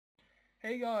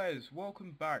Hey guys,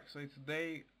 welcome back. So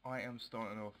today I am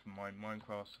starting off my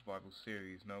Minecraft survival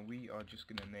series. Now we are just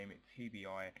going to name it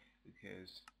TBI because,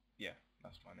 yeah,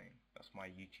 that's my name. That's my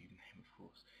YouTube name, of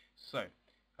course. So,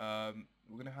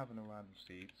 we're going to have a random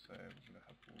seed. So we're going to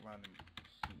have a random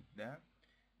seed there.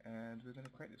 And we're going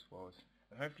to create this world.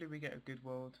 And hopefully we get a good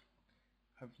world.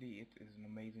 Hopefully it is an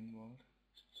amazing world.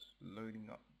 It's loading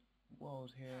up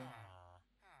world here.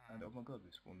 And oh my god,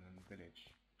 we spawned in the village.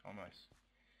 Oh nice.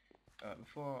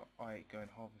 Before I go and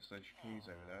harvest those trees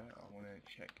over there, I want to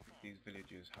check if these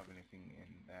villagers have anything in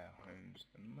their homes.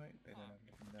 And no, they don't have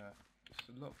anything there.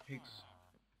 There's a lot of pigs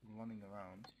running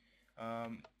around.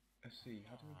 Let's see,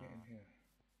 how do we get in here?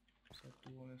 Is there a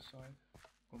door on this side?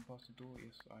 Gone past the door?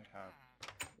 Yes, I have.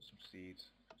 Got some seeds.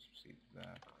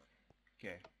 There.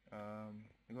 Okay,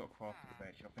 we got a crafting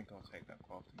bench. I think I'll take that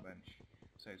crafting bench.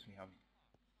 Saves me having...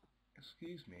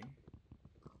 Excuse me?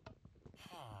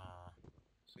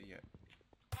 So yeah.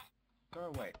 Go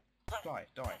away. Die.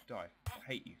 I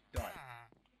hate you. Die.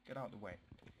 Get out of the way.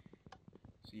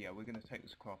 So yeah, we're gonna take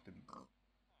this crafting...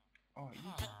 Oh, you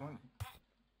just won't...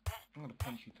 I'm gonna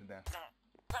punch you to death.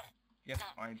 Yes,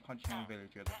 I'm punching a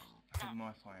villager. That's how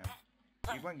nice I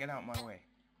am. You won't get out of my way.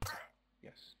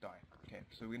 Yes, die. Okay,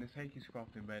 so we're gonna take his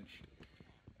crafting bench.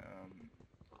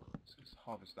 So let's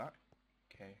harvest that.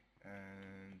 Okay,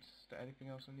 and is there anything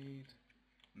else I need?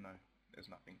 No, there's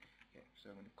nothing. Okay, so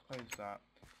I'm gonna close that.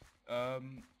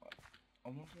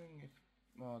 I'm wondering if...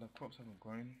 well, the crops haven't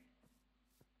grown.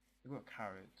 We've got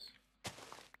carrots.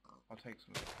 I'll take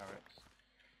some of the carrots.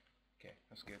 Okay,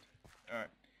 that's good.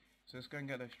 Alright, so let's go and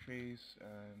get those trees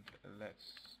and let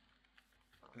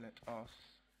us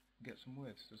get some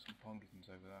wood. There's some pumpkins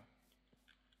over there.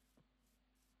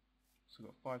 So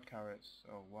we've got 5 carrots.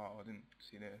 Oh wow, I didn't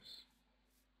see this.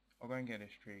 I'll go and get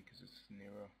this tree because it's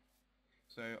nearer.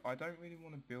 So I don't really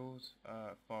want to build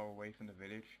far away from the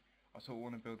village. I sort of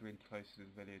want to build really close to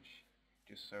the village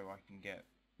just so I can get,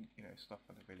 you know, stuff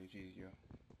from the village easier.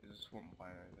 There's a swamp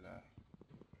biome over there.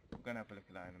 We're going to have a look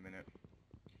at that in a minute.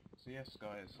 So yes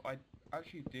guys, I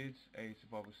actually did a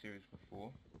survival series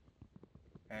before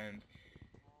and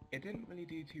it didn't really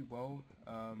do too well,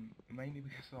 mainly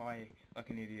because I, like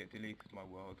an idiot, deleted my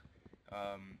world.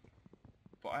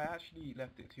 But I actually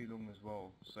left it too long as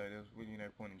well, so there was really no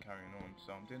point in carrying on.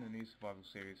 So I'm doing a new survival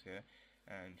series here,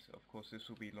 and of course this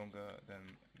will be longer than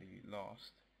the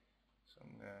last. So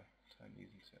I'm going to turn these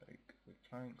into wood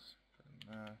planks, put them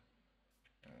there,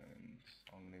 and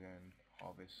I'm going to go and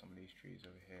harvest some of these trees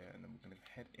over here, and then we're going to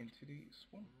head into the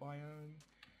swamp biome.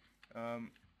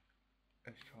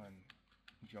 Let's try and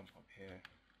jump up here.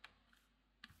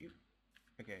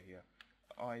 Okay, yeah.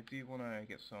 I do want to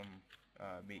get some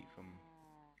meat from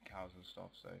cows and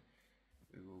stuff, so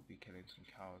we will be killing some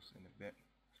cows in a bit.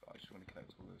 So I just want to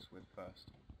collect all this wood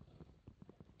first.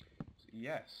 So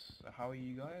yes, so how are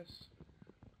you guys?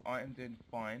 I am doing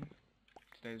fine.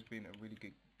 Today's been a really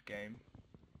good game.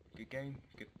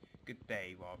 Good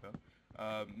day rather.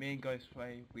 Me and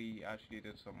Ghostplay, we actually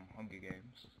did some Hunger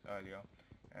Games earlier,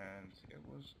 and it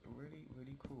was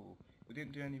really cool. We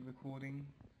didn't do any recording.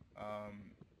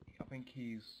 I think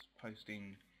he's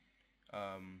posting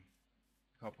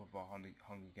couple of our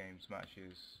Hunger Games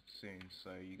matches soon, so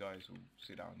you guys will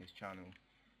see that on his channel.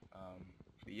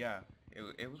 But yeah,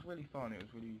 it was really fun. It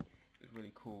was really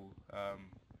cool.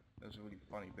 It was a really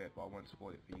funny bit, but I won't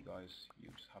spoil it for you guys.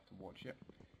 You'll just have to watch it.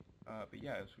 But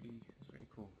yeah, it was really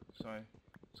cool. So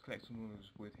let's collect some of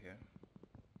this wood here.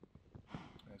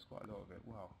 There's quite a lot of it.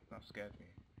 Wow, that scared me.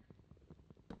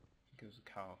 I think it was a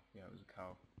cow. Yeah, it was a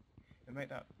cow. It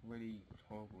made that really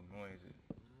horrible noise. It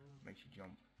makes you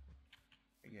jump.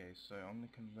 Okay, so I'm going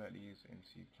to convert these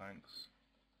into planks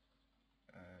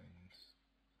and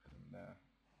put them there.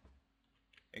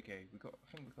 Okay, I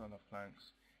think we've got enough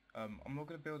planks. I'm not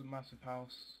going to build a massive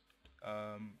house.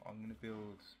 I'm going to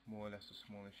build more or less a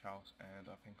smallish house, and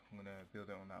I think I'm going to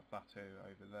build it on that plateau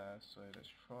over there. So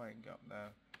let's try and get up there.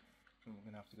 I think we're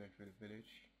going to have to go through the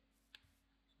village.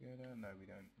 Go there? No, we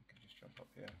don't. We can just jump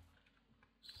up here.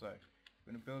 So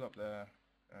we're going to build up there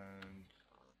and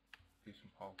do some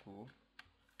parkour.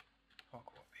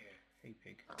 Parkour up here. Hey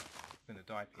pig. I'm gonna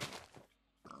die, pig.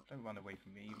 Don't run away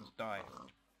from me, you must die.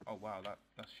 Oh wow,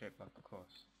 that's shaped like a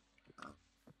cross.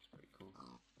 That's pretty cool.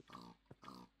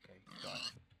 Okay,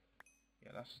 die.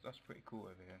 Yeah, that's pretty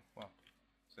cool over here. Wow.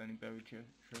 Is there any buried treasure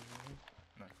here?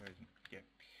 No, there isn't. Yeah.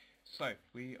 So,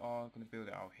 we are gonna build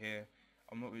it out here.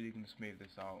 I'm not really gonna smooth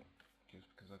this out just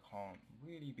because I can't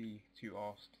really be too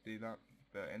arsed to do that.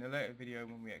 But in a later video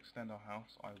when we extend our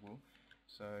house, I will.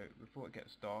 So before it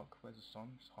gets dark, where's the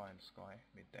sun? It's high in the sky,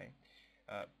 midday.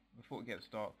 Before it gets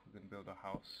dark, we're going to build a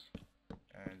house.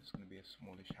 and it's going to be a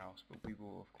smallish house, but we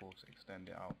will of course extend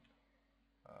it out.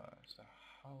 So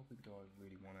how big do I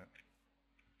really want it?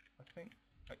 I think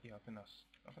yeah, I think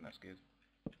that's good.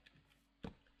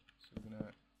 So we're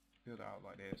gonna build it out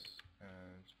like this,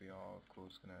 and we are of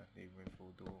course gonna leave room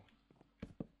for a door.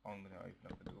 I'm gonna open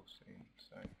up a door soon,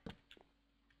 so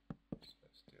let's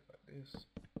do it like this.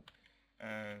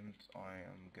 And I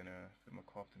am gonna put my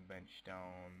crafting bench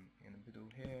down in the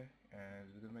middle here, and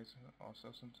we're gonna make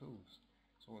ourselves some tools.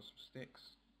 So I want some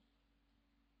sticks,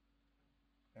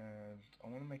 and I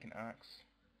want to make an axe.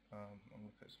 I'm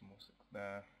gonna put some more sticks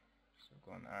there. So I've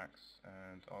got an axe,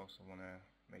 and I also want to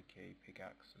make a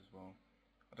pickaxe as well.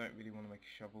 I don't really want to make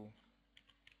a shovel,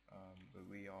 but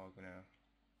we are gonna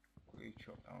quickly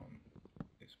chop down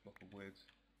this block of wood,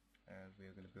 and we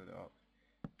are gonna build it up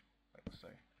like so.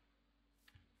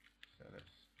 So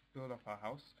let's build up our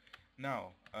house.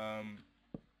 Now,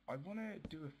 I want to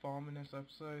do a farm in this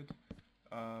episode.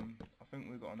 I think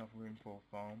we've got enough room for a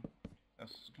farm.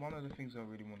 That's one of the things I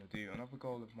really want to do. Another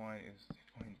goal of mine is to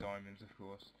find diamonds, of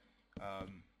course. I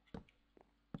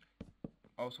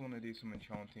also want to do some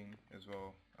enchanting as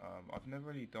well. I've never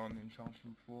really done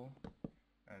enchanting before,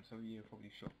 and some of you are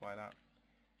probably shocked by that,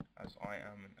 as I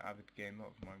am an avid gamer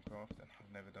of Minecraft and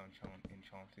I've never done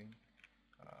enchanting.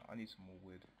 I need some more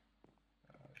wood.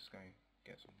 Let's go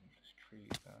get some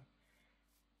trees there.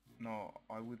 No,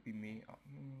 I would be me.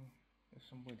 There's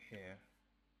some wood here.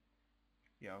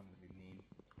 Yeah, I'm gonna be mean.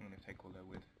 I'm gonna take all their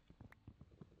wood.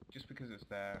 Just because it's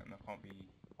there and I can't be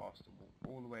asked to walk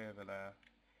all the way over there.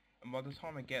 And by the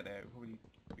time I get there, it'll probably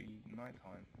be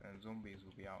nighttime and zombies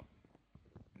will be out.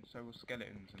 And so will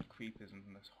skeletons and creepers and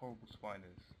those horrible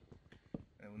spiders.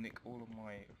 And it will nick all of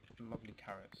my lovely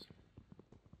carrots.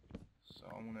 So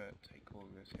I want to take all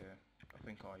of this here. I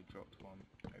think I dropped one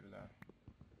over there.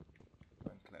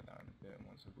 And collect that in a bit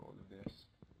once I've got all of this.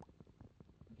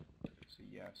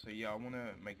 So yeah, I want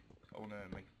to make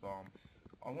a farm.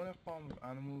 I want to farm with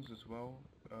animals as well,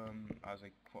 as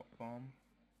a crop farm.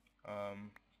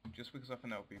 Just because I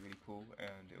think that would be really cool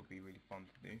and it'll be really fun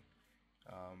to do.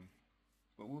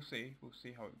 But we'll see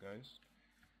how it goes.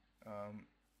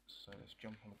 So let's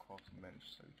jump on the crafting bench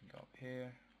so we can go up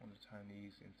here. I want to turn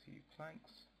these into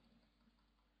planks.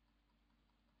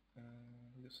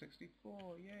 We got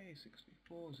 64, yay,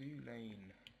 64 zoo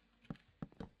lane.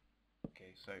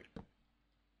 Okay, so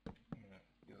I'm gonna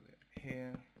build it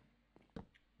here.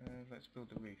 Let's build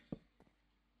the roof.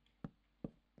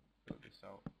 Build this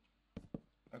out.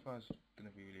 That guy's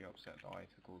gonna be really upset that I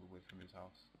took all the wood from his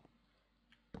house.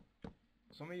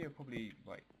 Some of you are probably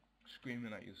like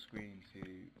screaming at your screen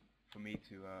for me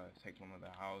to take one of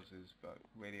their houses, but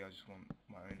really I just want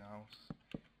my own house.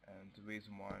 And the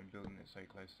reason why I'm building it so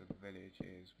close to the village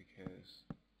is because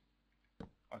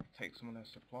I could take some of their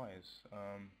supplies.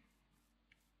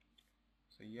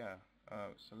 So yeah,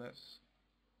 so let's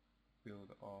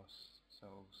build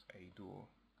ourselves a door.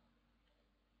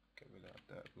 Get rid of that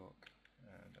dirt block,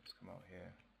 and let's come out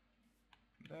here.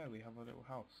 There we have our little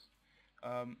house.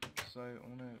 So I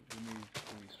want to remove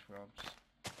all these shrubs.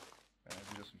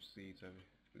 We got some seeds over.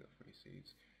 We got 3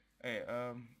 seeds. Hey,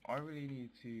 I really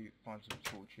need to find some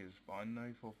torches, but I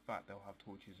know for a fact they'll have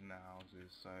torches in their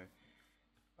houses, so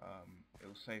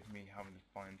it'll save me having to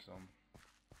find some.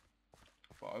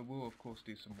 But I will of course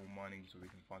do some more mining so we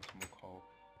can find some more coal.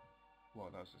 Well,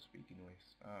 that was a squeaky noise.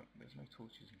 There's no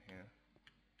torches in here.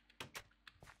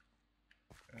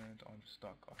 And I'm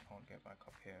stuck, I can't get back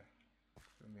up here.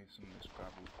 So remove some of this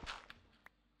gravel.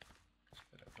 Let's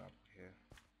put that gravel here.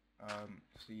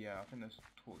 So yeah, I think there's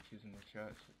torches in the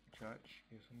church,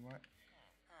 if I'm right.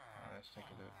 Let's take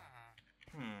a look.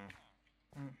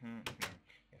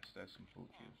 Yes, there's some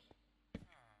torches.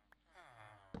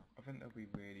 I think they'll be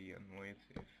really annoyed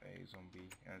if a zombie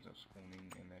ends up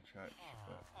spawning in their church,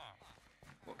 but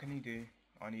what can he do?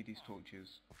 I need these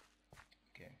torches.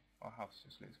 Okay, our house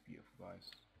just looks beautiful, guys.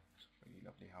 It's a really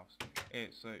lovely house.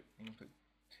 So I'm going to put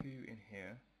 2 in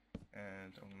here,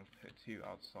 and I'm going to put 2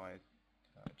 outside,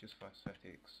 just for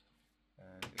aesthetics,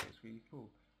 and it's really cool.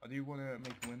 I do want to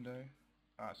make a window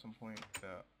at some point,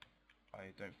 but I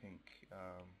don't think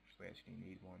we actually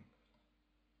need one.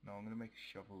 Now I'm going to make a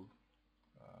shovel,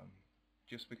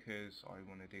 just because I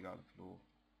want to dig out the floor.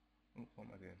 Oh, what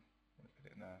am I doing? I'm going to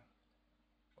put it in there.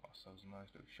 Got ourselves a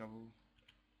nice little shovel.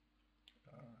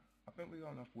 I think we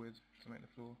got enough wood to make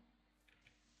the floor.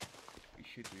 We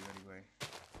should do anyway.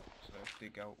 So let's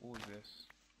dig out all of this.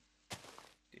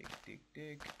 Dig, dig,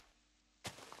 dig.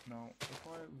 Now, if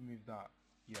I remove that,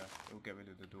 yeah, it'll get rid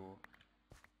of the door.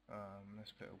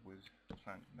 Let's put a wood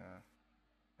plank there.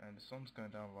 And the sun's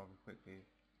going down rather quickly.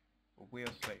 But we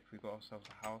are safe. We got ourselves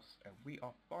a house, and we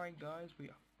are fine, guys. We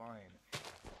are fine.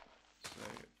 So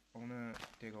I wanna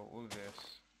dig out all of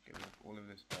this, get rid of all of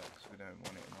this dirt because we don't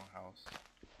want it in our house.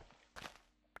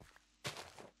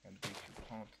 And we should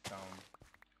plant down.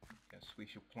 Yes, we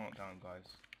should plant down, guys.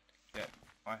 Yeah,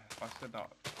 I said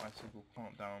that. I said we'll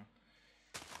plant down.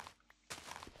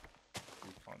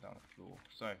 We'll plant down the floor.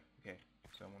 So okay.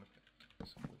 So I want to put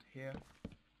some wood here,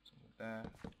 some wood there,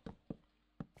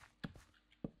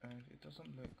 and it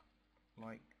doesn't look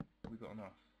like we got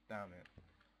enough. Damn it.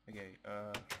 Okay.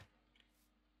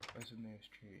 Where's the nearest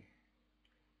tree?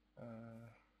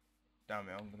 Damn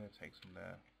it. I'm gonna take some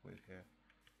there. Wood here.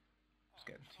 It's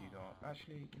getting too dark.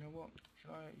 Actually, you know what?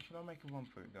 Should I make a run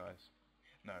for it, guys?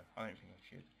 No, I don't think I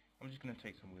should. I'm just gonna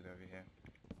take some wood over here.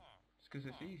 It's because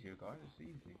it's easier, guys. It's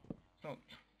easy. It's not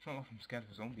like I'm scared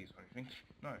of zombies or anything.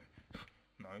 No,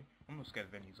 no, I'm not scared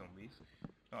of any zombies.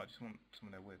 No, I just want some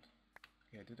of their wood.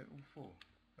 Yeah, did it all fall?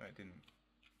 No, it didn't.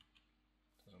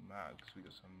 Doesn't matter because we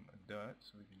got some dirt,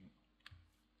 so we can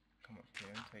come up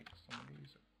here and take some of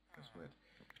these. That's wood.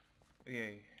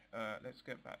 Okay, let's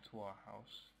get back to our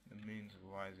house. The moon's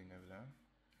rising over there.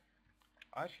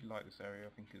 I actually like this area.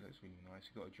 I think it looks really nice.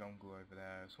 You've got a jungle over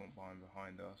there, a swamp biome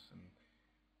behind us, and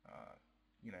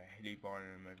you know, hilly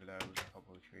biome over there with a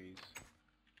couple of trees.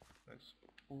 Looks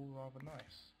all rather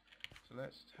nice. So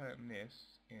let's turn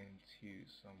this into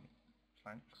some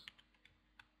planks,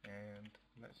 and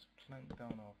let's plank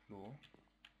down our floor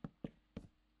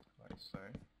like so.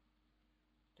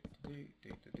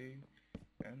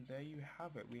 And there you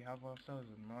have it. We have ourselves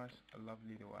a nice,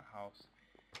 lovely little house.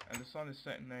 And the sun is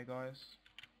setting there, guys.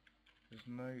 There's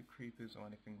no creepers or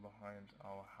anything behind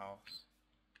our house.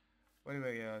 But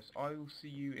anyway, guys, I will see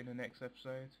you in the next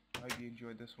episode. I hope you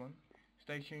enjoyed this one.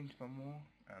 Stay tuned for more,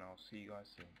 and I'll see you guys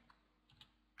soon.